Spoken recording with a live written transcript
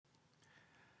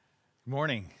Good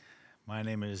morning. My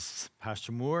name is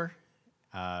Pastor Moore.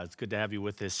 It's good to have you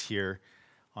with us here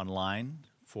online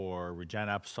for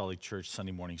Regina Apostolic Church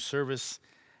Sunday morning service.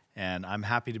 And I'm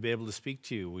happy to be able to speak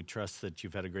to you. We trust that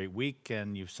you've had a great week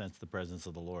and you've sensed the presence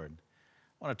of the Lord.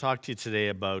 I want to talk to you today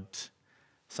about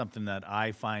something that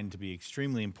I find to be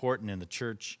extremely important in the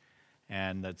church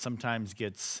and that sometimes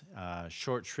gets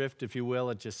short shrift, if you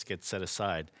will. It just gets set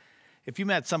aside. If you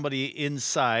met somebody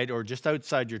inside or just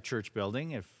outside your church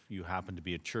building, if you happen to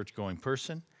be a church-going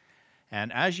person,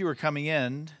 and as you were coming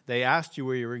in, they asked you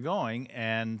where you were going,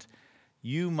 and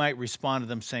you might respond to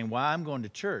them saying, "Well, I'm going to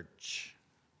church.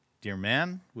 Dear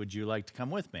man, would you like to come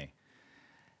with me?"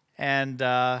 And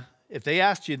if they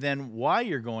asked you then why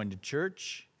you're going to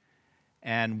church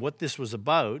and what this was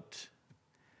about,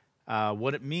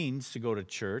 what it means to go to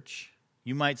church,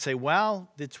 you might say,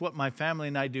 "Well, it's what my family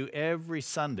and I do every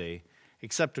Sunday,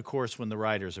 except, of course, when the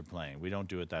Riders are playing. We don't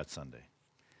do it that Sunday."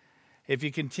 If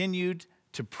you continued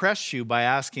to press you by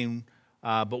asking,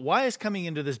 "But why is coming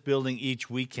into this building each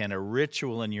weekend a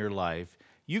ritual in your life?"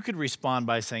 you could respond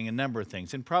by saying a number of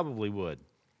things, and probably would.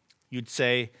 You'd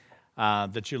say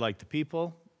that you like the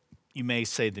people. You may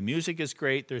say the music is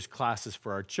great. There's classes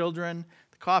for our children.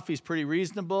 The coffee's pretty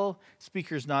reasonable.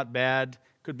 Speaker's not bad.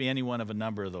 Could be any one of a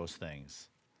number of those things.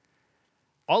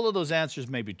 All of those answers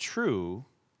may be true,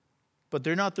 but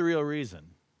they're not the real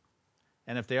reason.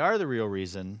 And if they are the real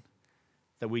reason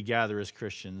that we gather as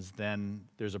Christians, then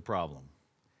there's a problem.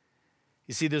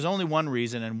 You see, there's only one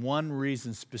reason, and one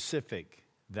reason specific,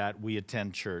 that we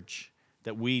attend church,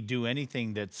 that we do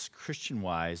anything that's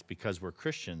Christian-wise because we're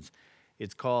Christians.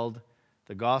 It's called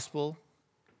the gospel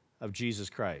of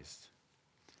Jesus Christ.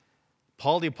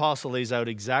 Paul the Apostle lays out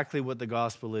exactly what the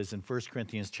gospel is in 1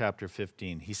 Corinthians chapter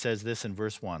 15. He says this in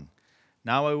verse 1.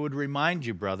 "Now I would remind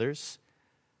you, brothers,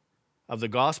 of the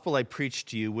gospel I preached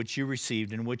to you, which you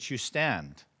received, in which you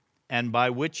stand, and by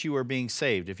which you are being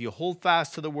saved, if you hold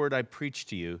fast to the word I preached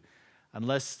to you,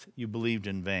 unless you believed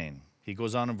in vain." He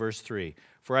goes on in verse 3.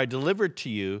 "For I delivered to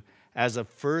you as of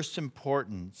first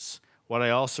importance what I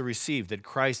also received, that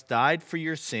Christ died for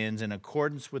your sins in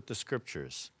accordance with the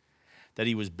Scriptures, that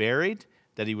he was buried,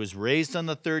 that he was raised on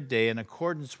the third day in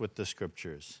accordance with the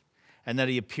Scriptures, and that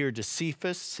he appeared to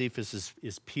Cephas." Cephas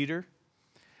is Peter.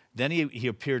 "Then he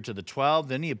appeared to the 12.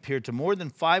 Then he appeared to more than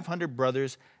 500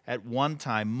 brothers at one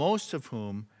time, most of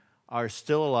whom are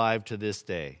still alive to this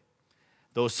day,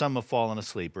 though some have fallen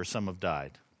asleep or some have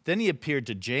died. Then he appeared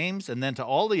to James, and then to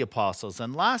all the apostles.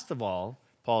 And last of all,"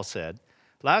 Paul said,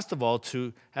 "last of all,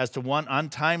 as to one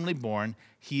untimely born,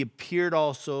 he appeared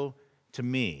also to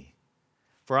me.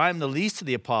 For I am the least of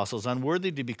the apostles,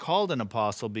 unworthy to be called an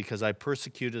apostle, because I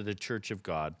persecuted the church of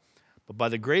God. But by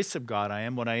the grace of God I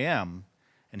am what I am,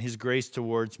 and his grace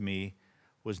towards me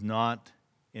was not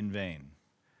in vain."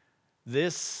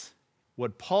 This,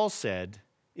 what Paul said,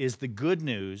 is the good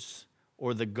news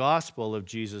or the gospel of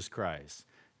Jesus Christ.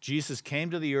 Jesus came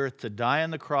to the earth to die on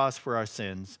the cross for our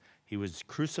sins. He was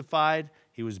crucified,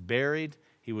 he was buried,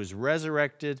 he was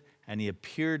resurrected, and he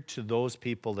appeared to those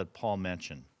people that Paul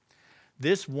mentioned.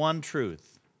 This one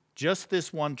truth, just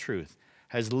this one truth,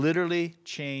 has literally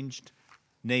changed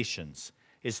nations.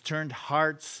 It's turned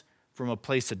hearts from a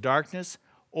place of darkness,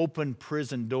 opened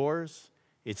prison doors.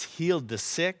 It's healed the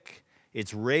sick.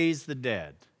 It's raised the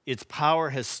dead. Its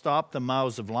power has stopped the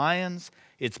mouths of lions.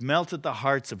 It's melted the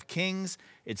hearts of kings.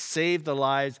 It's saved the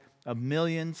lives of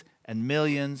millions and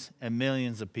millions and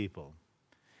millions of people.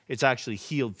 It's actually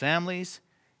healed families.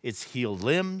 It's healed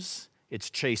limbs. It's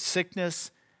chased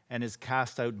sickness, and it's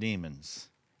cast out demons.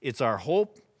 It's our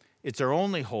hope. It's our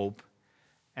only hope,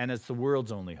 and it's the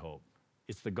world's only hope.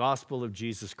 It's the gospel of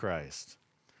Jesus Christ.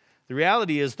 The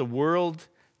reality is the world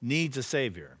needs a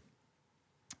Savior.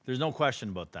 There's no question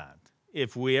about that.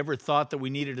 If we ever thought that we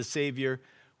needed a Savior,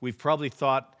 we've probably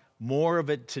thought more of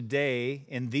it today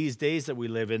in these days that we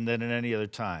live in than at any other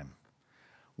time.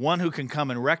 One who can come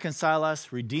and reconcile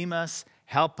us, redeem us,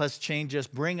 help us, change us,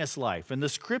 bring us life. And the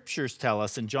Scriptures tell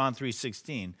us in John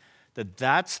 3:16 that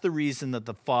that's the reason that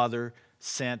the Father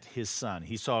sent his Son.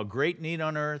 He saw a great need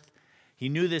on earth. He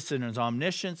knew this in his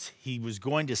omniscience. He was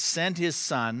going to send his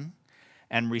Son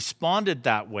and responded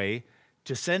that way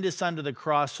to send his Son to the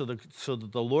cross so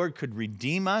that the Lord could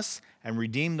redeem us and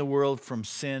redeem the world from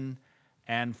sin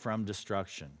and from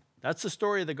destruction. That's the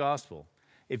story of the gospel.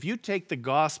 If you take the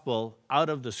gospel out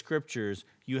of the Scriptures,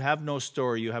 you have no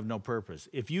story, you have no purpose.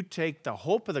 If you take the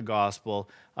hope of the gospel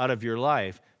out of your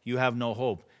life, you have no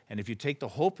hope. And if you take the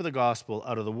hope of the gospel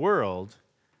out of the world,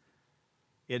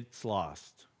 it's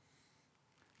lost.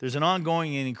 There's an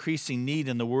ongoing and increasing need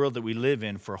in the world that we live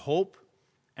in for hope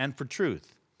and for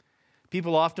truth.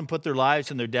 People often put their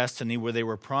lives and their destiny where they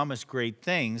were promised great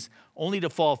things, only to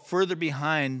fall further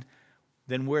behind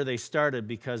than where they started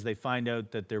because they find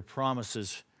out that their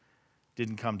promises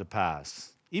didn't come to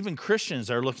pass. Even Christians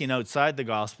are looking outside the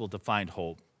gospel to find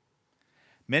hope.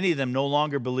 Many of them no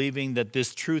longer believing that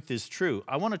this truth is true.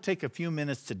 I want to take a few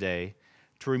minutes today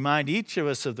to remind each of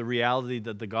us of the reality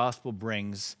that the gospel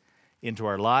brings into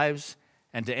our lives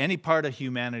and to any part of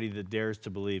humanity that dares to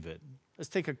believe it. Let's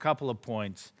take a couple of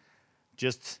points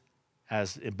just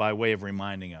as by way of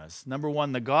reminding us. Number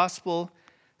one, the gospel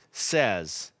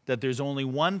says that there's only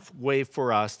one way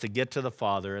for us to get to the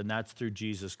Father, and that's through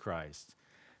Jesus Christ.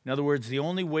 In other words, the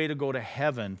only way to go to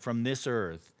heaven from this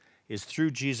earth is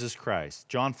through Jesus Christ.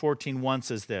 John 14:1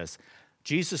 says this,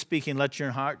 Jesus speaking, let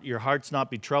your hearts not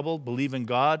be troubled. Believe in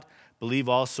God. Believe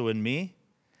also in me.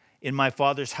 In my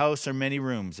Father's house are many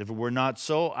rooms. If it were not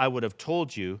so, I would have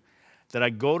told you that I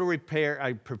go to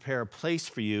prepare a place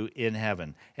for you in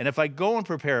heaven. And if I go and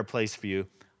prepare a place for you,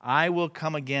 I will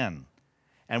come again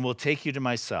and will take you to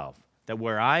myself, that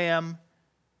where I am,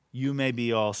 you may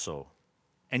be also.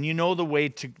 And you know the way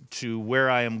to where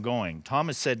I am going.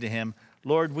 Thomas said to him,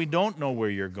 Lord, we don't know where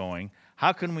you're going.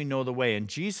 How can we know the way? And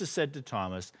Jesus said to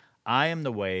Thomas, I am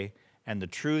the way and the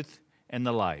truth and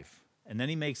the life. And then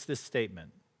he makes this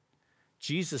statement.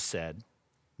 Jesus said,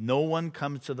 no one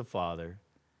comes to the Father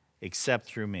except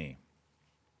through me.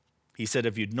 He said,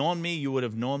 if you'd known me, you would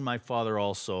have known my Father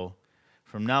also.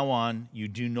 From now on, you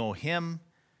do know him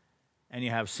and you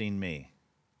have seen me.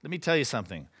 Let me tell you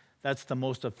something. That's the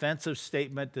most offensive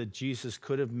statement that Jesus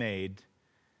could have made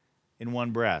in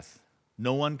one breath.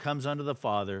 No one comes unto the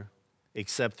Father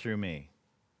except through me.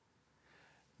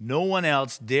 No one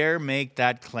else dare make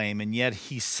that claim, and yet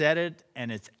he said it,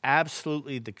 and it's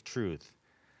absolutely the truth.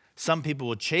 Some people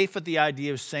will chafe at the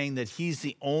idea of saying that he's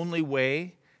the only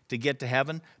way to get to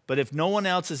heaven, but if no one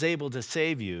else is able to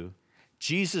save you,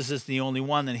 Jesus is the only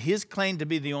one, and his claim to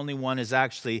be the only one is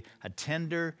actually a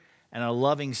tender and a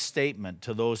loving statement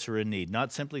to those who are in need,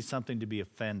 not simply something to be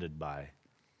offended by.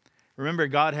 Remember,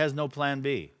 God has no plan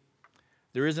B.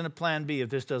 There isn't a plan B if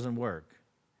this doesn't work.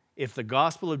 If the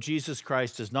gospel of Jesus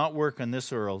Christ does not work on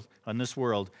this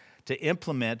world, to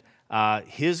implement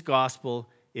his gospel,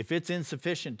 if it's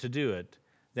insufficient to do it,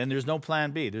 then there's no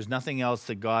plan B. There's nothing else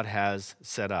that God has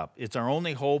set up. It's our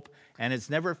only hope, and it's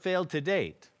never failed to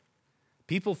date.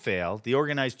 People fail. The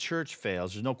organized church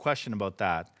fails. There's no question about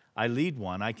that. I lead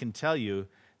one. I can tell you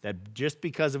that just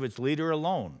because of its leader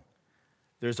alone,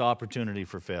 there's opportunity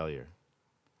for failure.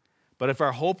 But if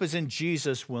our hope is in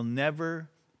Jesus, we'll never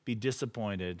be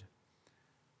disappointed.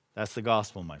 That's the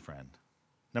gospel, my friend.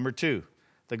 Number two,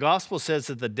 the gospel says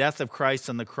that the death of Christ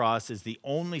on the cross is the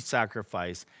only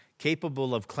sacrifice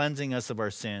capable of cleansing us of our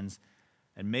sins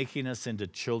and making us into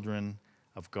children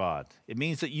of God. It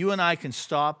means that you and I can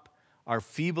stop our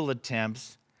feeble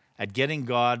attempts at getting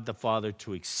God the Father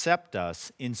to accept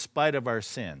us in spite of our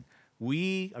sin.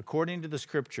 We, according to the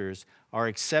scriptures, are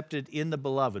accepted in the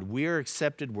beloved. We are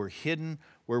accepted, we're hidden,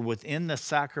 we're within the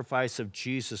sacrifice of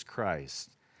Jesus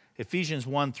Christ. Ephesians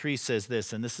 1:3 says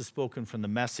this, and this is spoken from the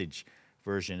Message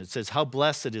version. It says, how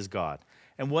blessed is God,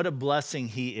 and what a blessing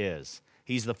he is.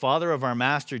 He's the Father of our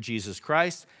Master Jesus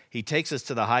Christ. He takes us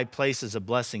to the high places of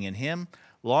blessing in him.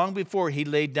 Long before he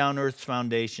laid down earth's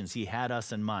foundations, he had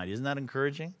us in mind. Isn't that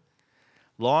encouraging?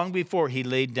 Long before he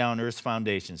laid down earth's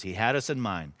foundations, he had us in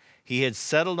mind. He had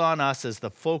settled on us as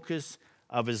the focus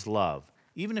of his love.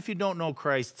 Even if you don't know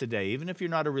Christ today, even if you're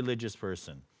not a religious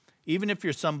person, even if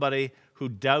you're somebody who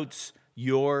doubts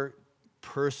your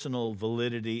personal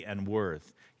validity and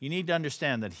worth, you need to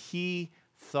understand that he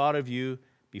thought of you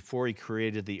before he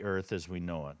created the earth as we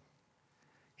know it.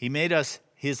 He made us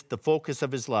the focus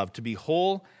of his love, to be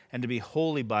whole and to be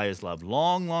holy by his love.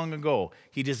 Long, long ago,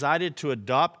 he decided to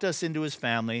adopt us into his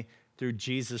family through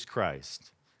Jesus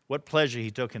Christ. What pleasure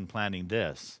he took in planning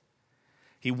this.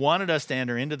 He wanted us to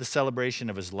enter into the celebration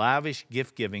of his lavish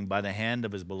gift-giving by the hand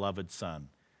of his beloved Son.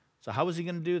 So how was he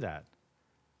going to do that?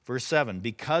 Verse 7,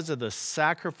 because of the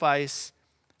sacrifice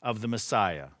of the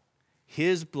Messiah,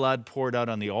 his blood poured out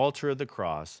on the altar of the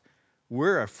cross,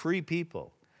 we're a free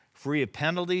people, free of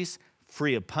penalties,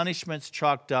 free of punishments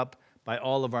chalked up by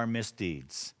all of our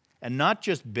misdeeds. And not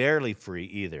just barely free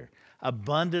either,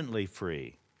 abundantly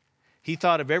free. He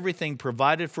thought of everything,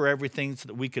 provided for everything so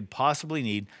that we could possibly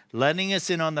need, letting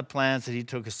us in on the plans that he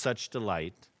took such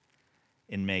delight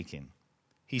in making.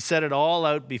 He set it all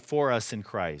out before us in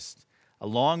Christ, a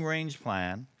long-range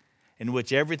plan in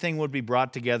which everything would be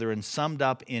brought together and summed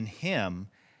up in him,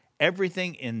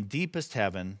 everything in deepest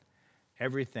heaven,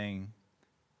 everything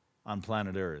on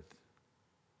planet Earth.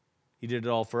 He did it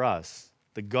all for us.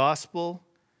 The gospel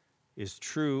is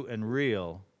true and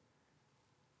real,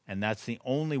 and that's the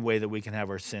only way that we can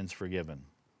have our sins forgiven.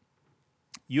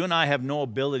 You and I have no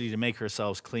ability to make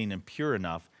ourselves clean and pure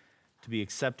enough to be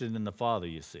accepted in the Father,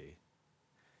 you see.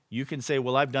 You can say,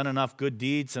 well, I've done enough good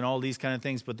deeds and all these kind of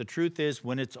things, but the truth is,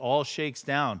 when it's all shakes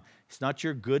down, it's not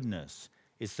your goodness.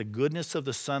 It's the goodness of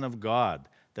the Son of God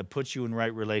that puts you in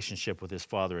right relationship with his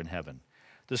Father in heaven.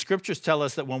 The scriptures tell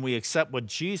us that when we accept what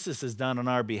Jesus has done on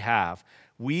our behalf,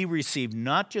 we receive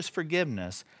not just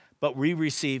forgiveness, but we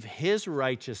receive his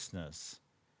righteousness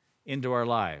into our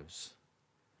lives.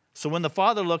 So when the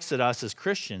Father looks at us as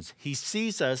Christians, he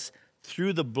sees us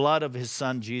through the blood of his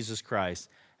Son, Jesus Christ,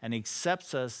 and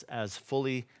accepts us as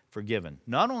fully forgiven.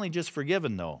 Not only just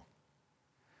forgiven, though,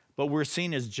 but we're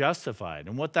seen as justified.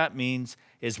 And what that means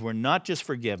is we're not just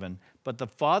forgiven, but the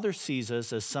Father sees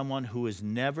us as someone who has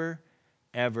never,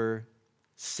 ever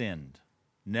sinned.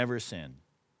 Never sinned.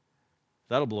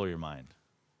 That'll blow your mind.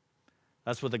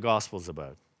 That's what the gospel's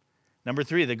about. Number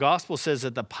 3, the gospel says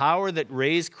that the power that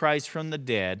raised Christ from the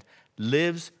dead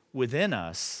lives within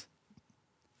us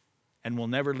and will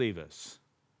never leave us,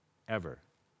 ever.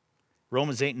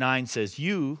 Romans 8:9 says,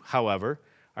 you, however,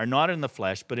 are not in the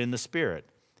flesh, but in the Spirit,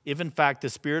 if in fact the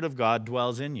Spirit of God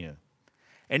dwells in you.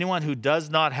 Anyone who does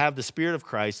not have the Spirit of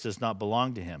Christ does not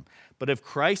belong to him. But if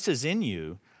Christ is in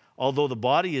you, although the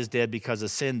body is dead because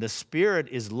of sin, the Spirit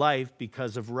is life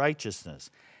because of righteousness.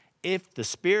 If the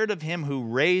Spirit of him who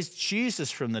raised Jesus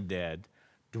from the dead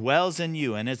dwells in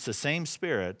you, and it's the same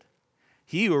Spirit,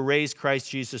 he who raised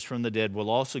Christ Jesus from the dead will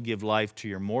also give life to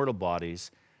your mortal bodies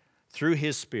through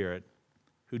his Spirit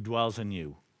who dwells in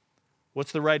you.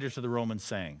 What's the writer to the Romans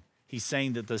saying? He's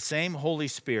saying that the same Holy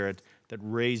Spirit that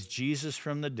raised Jesus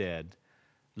from the dead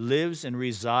lives and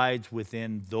resides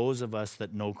within those of us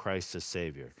that know Christ as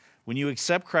Savior. When you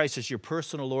accept Christ as your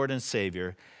personal Lord and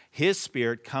Savior, his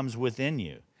Spirit comes within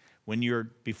you.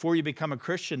 Before you become a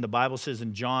Christian, the Bible says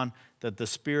in John that the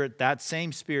Spirit, that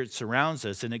same Spirit surrounds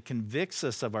us and it convicts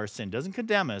us of our sin. It doesn't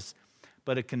condemn us,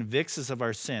 but it convicts us of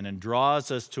our sin and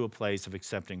draws us to a place of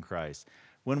accepting Christ.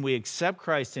 When we accept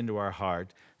Christ into our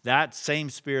heart, that same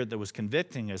Spirit that was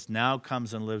convicting us now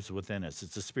comes and lives within us.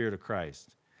 It's the Spirit of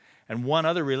Christ. And one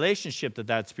other relationship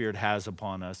that Spirit has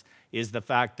upon us is the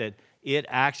fact that it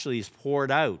actually is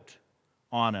poured out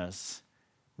on us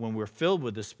when we're filled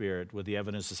with the Spirit, with the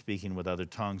evidence of speaking with other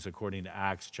tongues, according to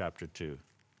Acts chapter 2.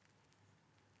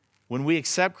 When we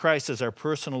accept Christ as our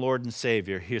personal Lord and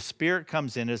Savior, his Spirit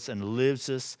comes in us and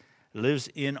lives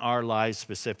in our lives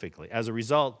specifically. As a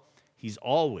result, he's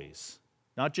always,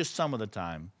 not just some of the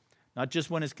time, not just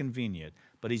when it's convenient,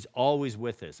 but he's always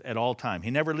with us at all times.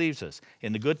 He never leaves us.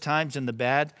 In the good times and the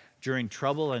bad, during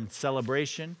trouble and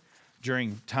celebration,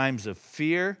 during times of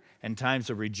fear and times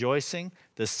of rejoicing,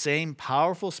 the same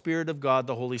powerful Spirit of God,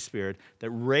 the Holy Spirit, that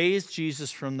raised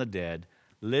Jesus from the dead,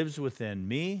 lives within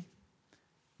me,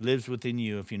 lives within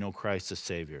you if you know Christ as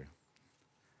Savior.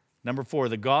 Number 4,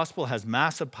 the gospel has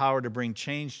massive power to bring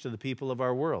change to the people of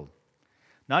our world.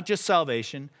 Not just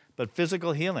salvation, but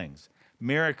physical healings,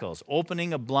 miracles,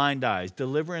 opening of blind eyes,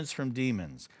 deliverance from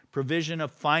demons, provision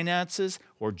of finances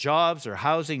or jobs or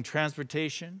housing,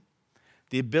 transportation,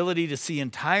 the ability to see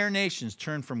entire nations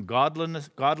turn from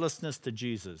godlessness to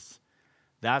Jesus.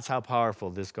 That's how powerful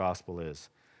this gospel is.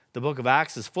 The book of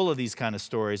Acts is full of these kind of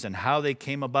stories and how they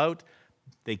came about.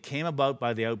 They came about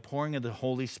by the outpouring of the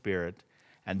Holy Spirit,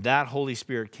 and that Holy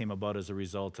Spirit came about as a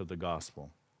result of the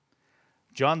gospel.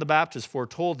 John the Baptist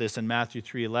foretold this in Matthew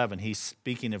 3:11. He's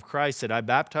speaking of Christ, said, I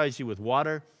baptize you with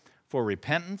water for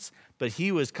repentance, but he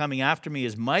who is coming after me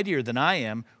is mightier than I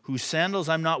am, whose sandals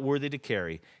I'm not worthy to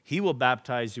carry. He will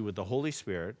baptize you with the Holy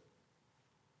Spirit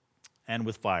and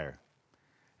with fire.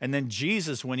 And then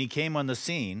Jesus, when he came on the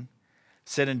scene,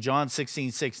 said in John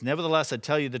 16:6, nevertheless, I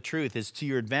tell you the truth, it's to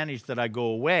your advantage that I go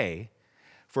away.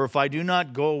 For if I do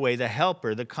not go away, the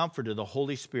helper, the comforter, the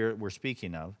Holy Spirit we're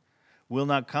speaking of, will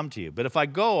not come to you. But if I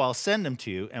go, I'll send him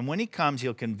to you. And when he comes,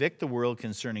 he'll convict the world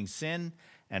concerning sin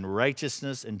and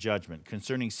righteousness and judgment.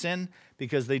 Concerning sin,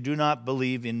 because they do not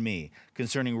believe in me.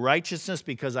 Concerning righteousness,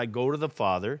 because I go to the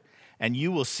Father, and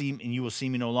you will see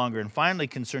me no longer. And finally,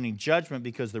 concerning judgment,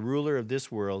 because the ruler of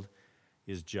this world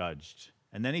is judged.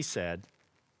 And then he said,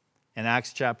 in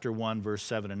Acts chapter 1, verse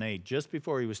 7 and 8, just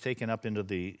before he was taken up into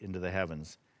the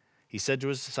heavens, he said to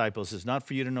his disciples, it's not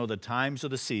for you to know the times or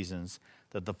the seasons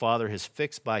that the Father has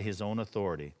fixed by his own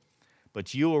authority,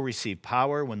 but you will receive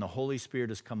power when the Holy Spirit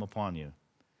has come upon you.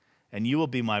 And you will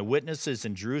be my witnesses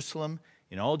in Jerusalem,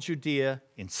 in all Judea,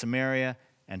 in Samaria,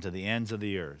 and to the ends of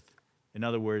the earth. In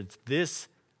other words, this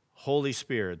Holy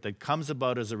Spirit that comes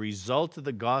about as a result of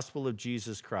the gospel of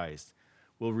Jesus Christ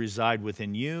will reside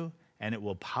within you and it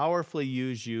will powerfully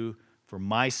use you for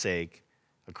my sake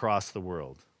across the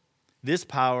world. This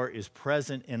power is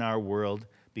present in our world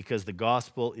because the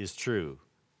gospel is true.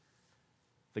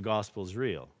 The gospel is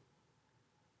real.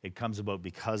 It comes about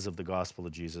because of the gospel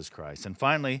of Jesus Christ. And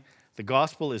finally, the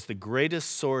gospel is the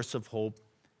greatest source of hope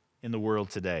in the world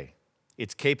today.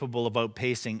 It's capable of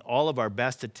outpacing all of our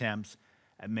best attempts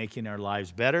at making our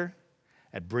lives better,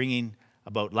 at bringing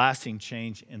about lasting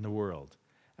change in the world.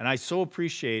 And I so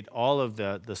appreciate all of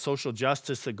the social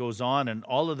justice that goes on and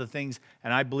all of the things,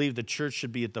 and I believe the church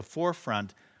should be at the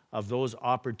forefront of those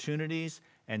opportunities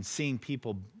and seeing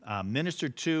people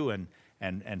ministered to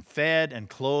and fed and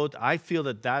clothed. I feel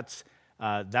that that's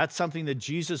something that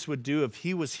Jesus would do if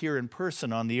he was here in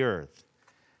person on the earth.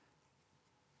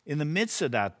 In the midst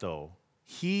of that, though,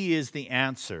 he is the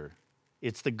answer.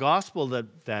 It's the gospel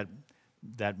that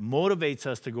motivates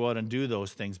us to go out and do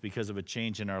those things because of a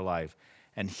change in our life.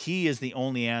 And he is the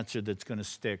only answer that's going to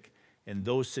stick in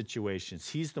those situations.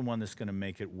 He's the one that's going to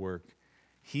make it work.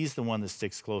 He's the one that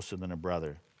sticks closer than a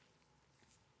brother.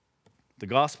 The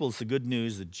gospel is the good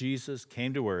news that Jesus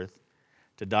came to earth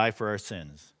to die for our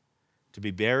sins, to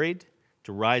be buried,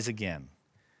 to rise again.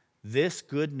 This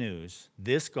good news,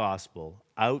 this gospel,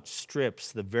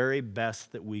 outstrips the very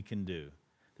best that we can do.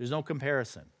 There's no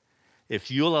comparison. If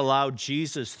you'll allow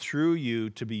Jesus through you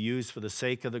to be used for the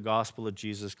sake of the gospel of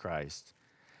Jesus Christ,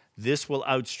 this will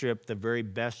outstrip the very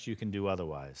best you can do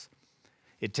otherwise.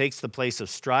 It takes the place of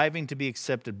striving to be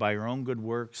accepted by your own good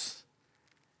works.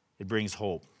 It brings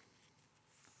hope.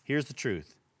 Here's the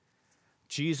truth.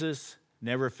 Jesus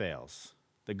never fails.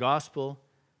 The gospel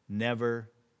never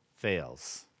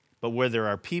fails. But where there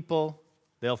are people,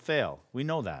 they'll fail. We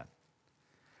know that.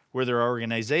 Where there are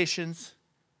organizations,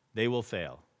 they will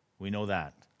fail. We know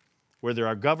that. Where there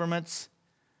are governments,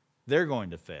 they're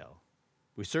going to fail.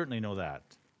 We certainly know that.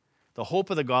 The hope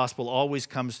of the gospel always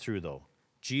comes through, though.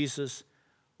 Jesus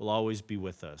will always be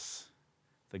with us.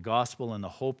 The gospel and the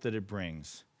hope that it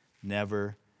brings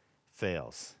never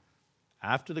fails.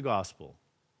 After the gospel,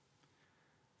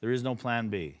 there is no plan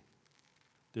B.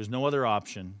 There's no other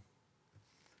option.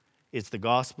 It's the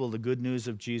gospel, the good news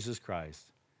of Jesus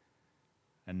Christ,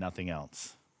 and nothing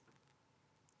else.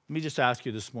 Let me just ask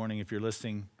you this morning, if you're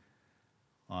listening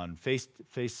on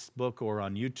Facebook or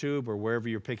on YouTube or wherever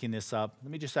you're picking this up,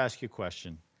 let me just ask you a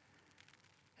question.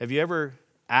 Have you ever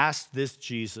asked this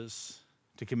Jesus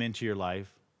to come into your life?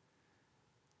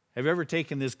 Have you ever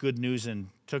taken this good news and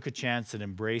took a chance and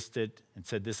embraced it and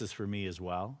said, this is for me as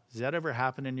well? Has that ever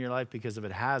happened in your life? Because if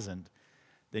it hasn't,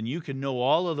 then you can know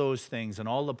all of those things and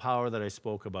all the power that I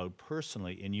spoke about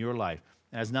personally in your life.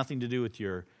 It has nothing to do with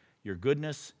your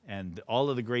goodness and all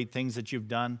of the great things that you've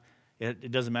done.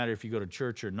 It doesn't matter if you go to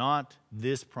church or not.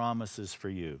 This promise is for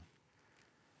you.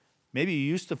 Maybe you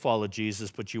used to follow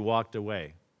Jesus, but you walked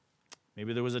away.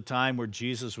 Maybe there was a time where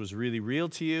Jesus was really real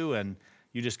to you and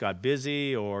you just got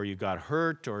busy or you got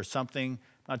hurt or something.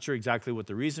 Not sure exactly what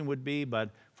the reason would be,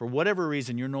 but for whatever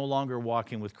reason, you're no longer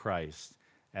walking with Christ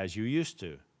as you used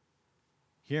to.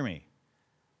 Hear me.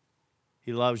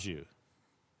 He loves you.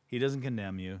 He doesn't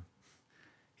condemn you.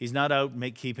 He's not out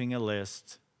keeping a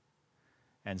list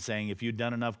and saying if you'd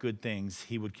done enough good things,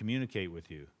 he would communicate with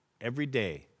you. Every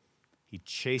day, he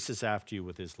chases after you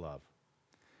with his love.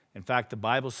 In fact, the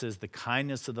Bible says the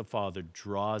kindness of the Father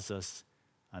draws us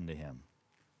unto him.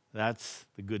 That's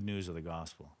the good news of the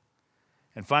gospel.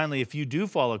 And finally, if you do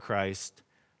follow Christ,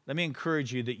 let me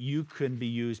encourage you that you can be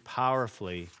used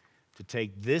powerfully to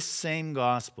take this same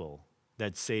gospel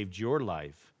that saved your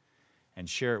life and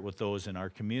share it with those in our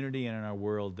community and in our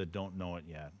world that don't know it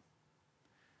yet.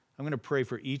 I'm going to pray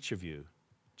for each of you,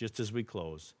 just as we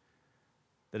close,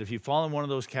 that if you fall in one of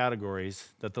those categories,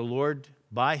 that the Lord,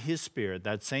 by his Spirit,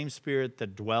 that same Spirit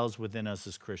that dwells within us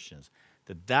as Christians,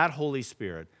 that Holy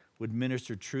Spirit would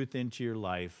minister truth into your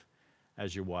life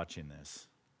as you're watching this.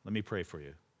 Let me pray for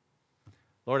you.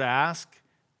 Lord, I ask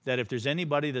that if there's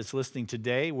anybody that's listening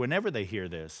today, whenever they hear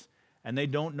this, and they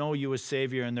don't know you as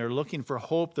Savior, and they're looking for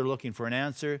hope, they're looking for an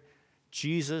answer,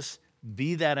 Jesus,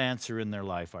 be that answer in their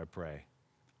life, I pray.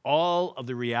 All of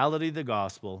the reality of the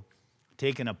gospel,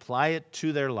 take and apply it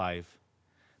to their life.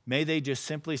 May they just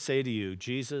simply say to you,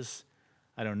 Jesus,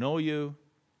 I don't know you,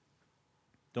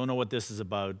 don't know what this is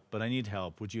about, but I need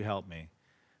help. Would you help me?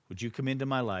 Would you come into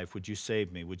my life? Would you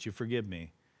save me? Would you forgive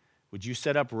me? Would you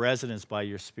set up residence by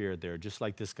your Spirit there, just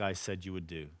like this guy said you would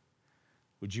do?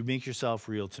 Would you make yourself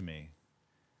real to me?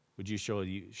 Would you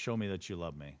show me that you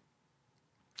love me?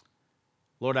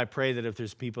 Lord, I pray that if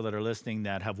there's people that are listening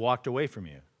that have walked away from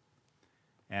you,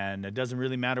 and it doesn't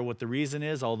really matter what the reason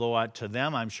is, although to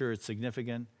them I'm sure it's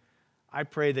significant, I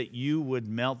pray that you would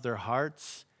melt their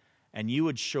hearts and you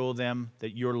would show them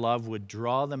that your love would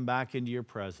draw them back into your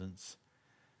presence.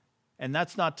 And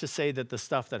that's not to say that the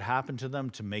stuff that happened to them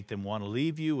to make them want to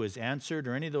leave you is answered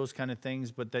or any of those kind of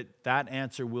things, but that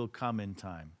answer will come in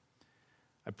time.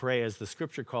 I pray, as the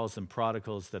scripture calls them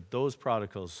prodigals, that those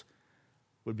prodigals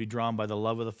would be drawn by the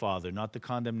love of the Father, not the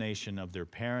condemnation of their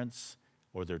parents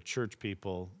or their church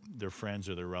people, their friends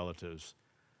or their relatives,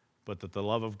 but that the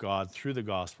love of God through the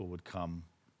gospel would come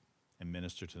and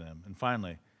minister to them. And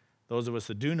finally, those of us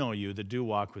that do know you, that do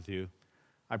walk with you,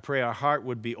 I pray our heart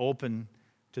would be open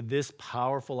to this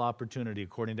powerful opportunity,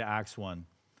 according to Acts 1,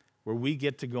 where we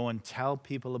get to go and tell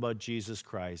people about Jesus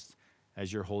Christ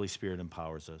as your Holy Spirit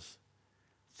empowers us.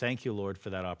 Thank you, Lord, for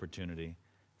that opportunity.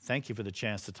 Thank you for the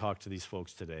chance to talk to these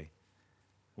folks today.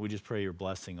 We just pray your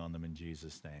blessing on them in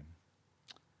Jesus' name.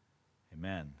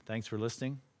 Amen. Thanks for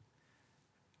listening.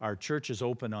 Our church is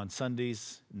open on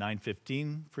Sundays,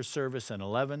 9:15 for service and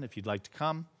 11 if you'd like to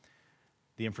come.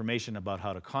 The information about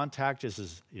how to contact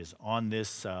us is on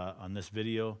this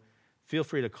video. Feel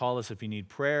free to call us if you need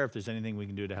prayer, if there's anything we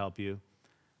can do to help you.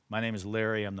 My name is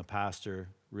Larry. I'm the pastor.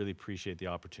 Really appreciate the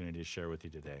opportunity to share with you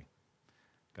today.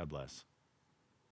 God bless.